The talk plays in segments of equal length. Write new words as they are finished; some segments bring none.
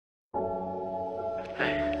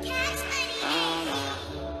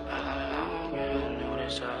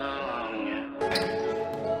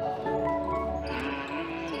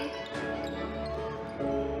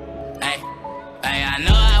Hey, I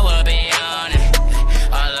know I will be on it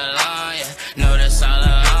all along, yeah. Know this all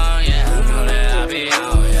along, yeah. I know that I'll be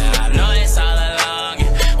on, yeah. I know it's all along,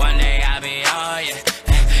 yeah. One day I'll be on, yeah.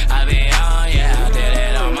 I'll be on, yeah. I did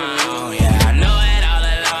it on my own, yeah. I know it all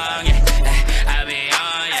along, yeah. I'll be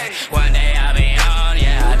on, yeah. One day I'll be on,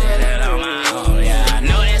 yeah. I did it on my own, yeah. I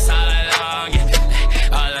know this all along,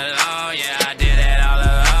 yeah. All along, yeah. I did it all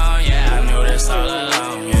along, yeah. I knew this all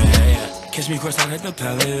along, yeah. Catch me courtside at the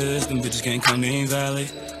Palace, them bitches can't come in Valley.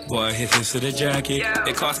 Boy, I hit this to the jacket.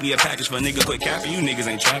 It cost me a package for a nigga quit capping. You niggas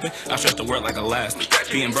ain't trapping. I stretch the word like elastic.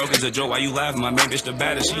 Being broke is a joke, why you laughing? My main bitch the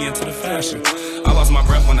baddest, she into the fashion. I lost my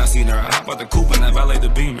breath when I seen her. I hop out the coupe and I valet the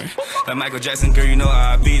Beamer. Like Michael Jackson, girl, you know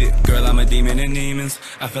how I beat it. Girl, I'm a demon in demons.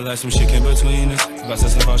 I feel like some shit came between us. If I said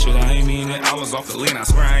some false shit, I ain't mean it. I was off the lean, I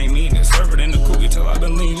swear I ain't mean it. Serve it in the coupe till I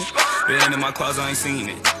been leaning. It ain't in my closet, I ain't seen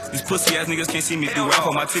it. These pussy ass niggas can't see me through rap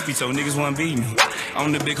on my tippy toe, niggas wanna beat me.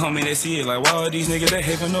 I'm the big homie, they see it like, wow, these niggas, they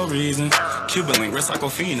hate for no reason. Cuban link, wrist like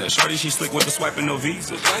Ofina. Shorty, she slick with the swiping, no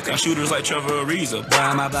visa. Got shooters like Trevor Ariza. Boy,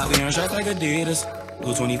 I'm out we earn shots like Adidas.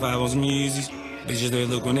 Blue 25 on some Yeezys. Bitches, they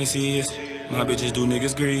look when they see us. My bitches do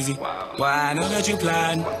niggas greasy. Why, I know that you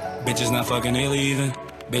plotting. Bitches not fucking, they leaving.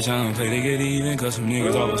 Bitch, I don't play, they get even. Cause some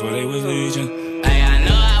niggas always where they was legion. Hey, I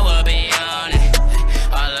know I will be on it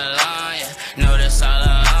all along, yeah. Know this all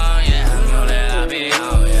along, yeah. I know that I'll be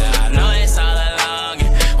on, yeah. I know it's all along,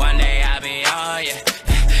 yeah. One day I'll be on, yeah.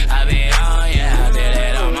 I'll be on, yeah. I did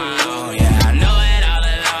it on my own, yeah. I know it all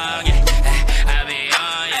along, yeah. I'll be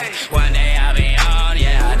on, yeah. One day I'll be on,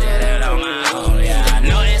 yeah. I did it on my own, yeah. I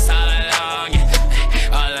know this all along,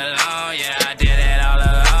 yeah. All along, yeah. I did it all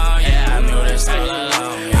along, yeah. I knew this all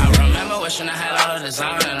along, yeah. I remember wishing I had all the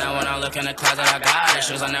design, and now when I look in the closet, I got it.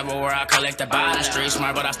 Shoes I never wore, I collect the bottom. Street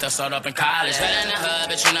smart, but I still sold up in college. Head in the hood,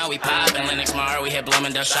 but you know we poppin'. Linux smart, we hit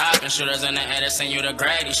Bloomingdale shopping. Shooters in the air that send you to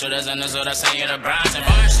Grady. Shooters in the zoo that send you to Bronson.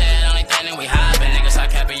 Barn shit, only thing that we hoppin'. Niggas I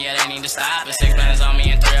kept it, yeah, they need to stop it. 6 bands on me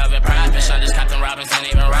and 3 of it profit. Shot this Captain Robbins ain't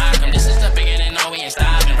even rock 'em. This is the beginning, no, we ain't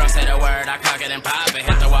stopping. Bro, say the word, I cock it and pop it.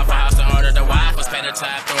 Hit the Waffle House and order the waffles. Pay the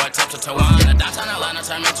tab, throw a tip to Tawana. Downtown Atlanta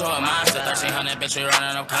turned me to a monster. 1300, bitch, we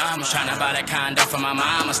running up commas. Tryna buy that condo for my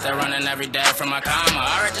mama. Still running every day from my comma.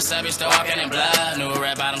 Alright, just said we still walking in blood. New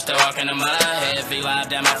red bottom, still walking in mud. Heavy live,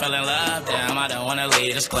 damn, I fell in love. Damn, I don't wanna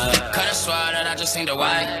leave this club. Cut a sword that I just seen the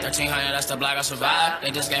white. 1300, that's the block I survived.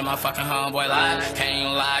 They just gave my fucking homeboy life. Can't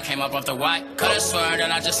even lie, came up off the white. Cut a sword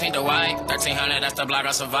that I just seen the white. 1300, that's the block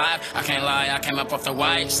I survived. I can't lie, I came up off the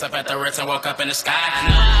white. Slept at the Ritz and woke up in the sky. I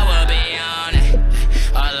know I will be on it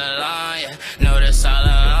all along, yeah. Know this all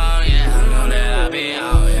along, yeah. I know that I'll be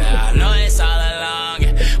on, yeah. I know it's all along,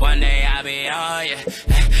 yeah. One day I'll be on, yeah.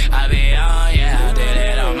 I'll be on, yeah. I did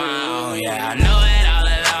it on my own, yeah. I know it all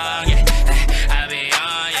along, yeah. I'll be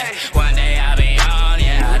on, yeah. One day I'll be on,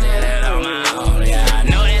 yeah. I did it on my own, yeah. I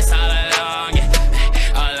know this all along, yeah.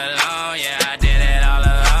 All along, yeah. I did it all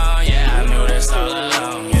along, yeah. I knew this all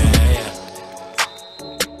along, yeah.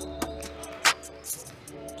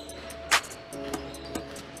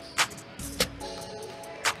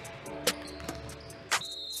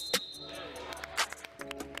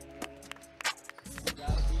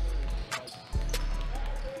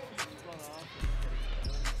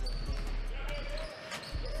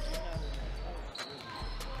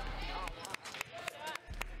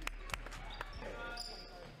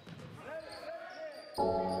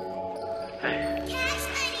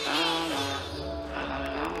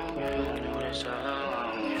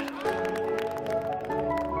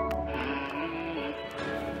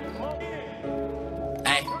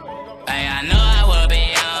 Hey, I know I will be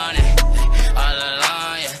on it all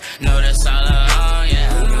along, yeah. Know this all along, yeah.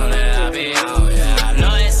 I know that I'll be on, yeah. I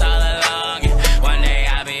know it's all along, yeah. One day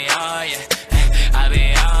I'll be on, yeah. I'll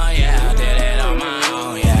be on, yeah. I did it on my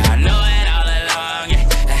own, yeah. I know it all along, yeah.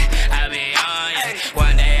 I'll be on, yeah.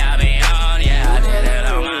 One day I'll be on, yeah. I did it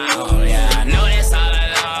on my own, yeah. I know this all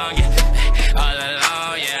along, yeah. All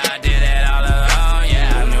along, yeah. I did it all along,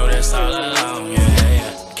 yeah. I knew this all along,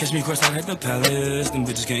 yeah. Catch me courtside at the Palace, them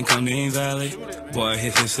bitches can't come in Valley. Boy, I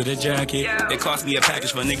hit this to the jacket. It cost me a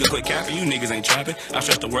package for a nigga quit capping. You niggas ain't trapping. I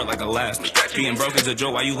stretch the word like elastic. Being broke is a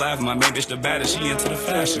joke, why you laughing? My main bitch the baddest, she into the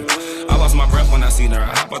fashion. I lost my breath when I seen her.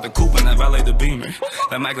 I hop out the coupe and I valet the Beamer.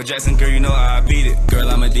 Like Michael Jackson, girl, you know how I beat it. Girl,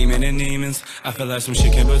 I'm a demon in demons. I feel like some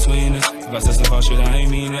shit came between us. If I said some false shit, I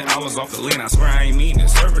ain't mean it. I was off the lean, I swear I ain't mean it.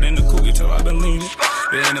 Serve it in the coupe till I been leaning.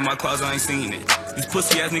 It ain't in my closet, I ain't seen it. These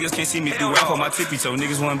pussy ass niggas can't see me through rap on my tippy toe.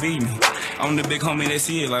 Niggas wanna beat me. I'm the big homie, they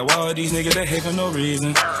see it like, why are these niggas that hate for no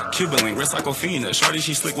reason? Cuban link, wrist like Ofina. Shorty,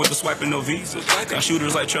 she slick with the swiping, no visa. Got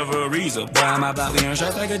shooters like Trevor Ariza. Boy, I'm about we earn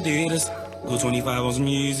shots like Adidas. Go 25 on some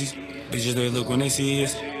Yeezys. Bitches, they look when they see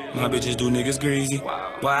us. My bitches do niggas greasy.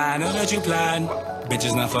 Why I know that you plotting.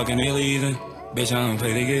 Bitches not fucking, they leaving. Bitch, I don't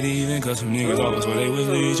play, they get even. Cause some niggas always where they was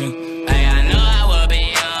legion. Hey, I know I will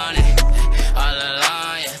be on it all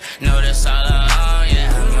along, yeah. Know this all along,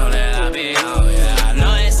 yeah. I know that I'll be on, yeah. I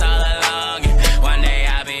know it's all along, yeah. One day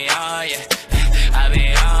I'll be on, yeah. I'll be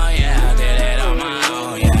on, yeah. I did it on my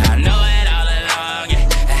own, yeah. I know it all along, yeah.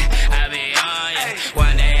 I'll be on, yeah.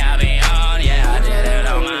 One day I'll be on, yeah. I did it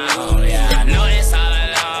on my own, yeah. I know it's all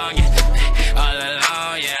along, yeah. All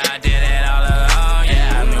along, yeah. I did it all along,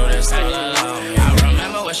 yeah. I knew this all along, yeah. I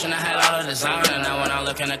remember wishing I had all the design, and now when I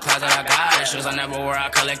look in the closet, I got it. Shoes I never wore, I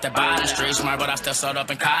collect the bottom. Street smart, but I still sold up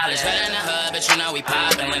in college. Head in the hood, but you know we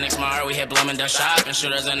poppin'. Linux smart, we hit Bloomingdale shopping.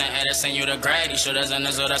 Shooters in the air, they send you the Grady. Shooters in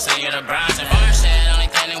the zoo, they send you the Bronson. Foreign shit, only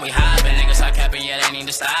thing that we hoppin'. Niggas like capping, yeah, they need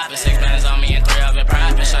to stop it. 6 bands on me and 3 of it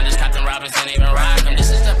profit. Son, just Captain Robbins didn't even rock 'em. This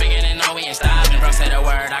is the beginning, no, we ain't stopping. Bro, say the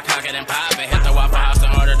word, I cock it and pop it. Hit the Waffle House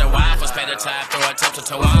and order the waffles. Pay the tab, throw a tip to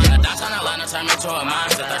Tawana. Downtown Atlanta turned me to a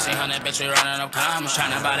monster. 1300, bitch, we running up commas.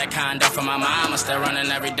 Tryna buy that condo for my mama. Still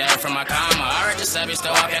running every day from my comma. Already said we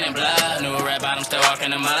still walking in blood. New red bottom, still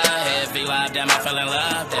walking in mud. Hit V live, damn, I fell in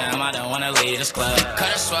love. Damn, I don't wanna leave this club.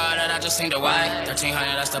 Could've swore that I just seen the white.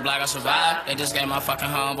 1300, that's the block I survived. They just gave my fucking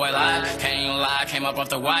homeboy life. Can't even lie, came up off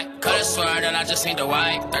the white. Could've swore that I just seen the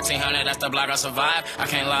white. 1300, that's the block I survived. I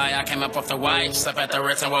can't lie, I came up off the white. Slept at the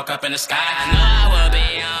Ritz and woke up in the sky. I know I will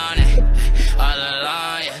be on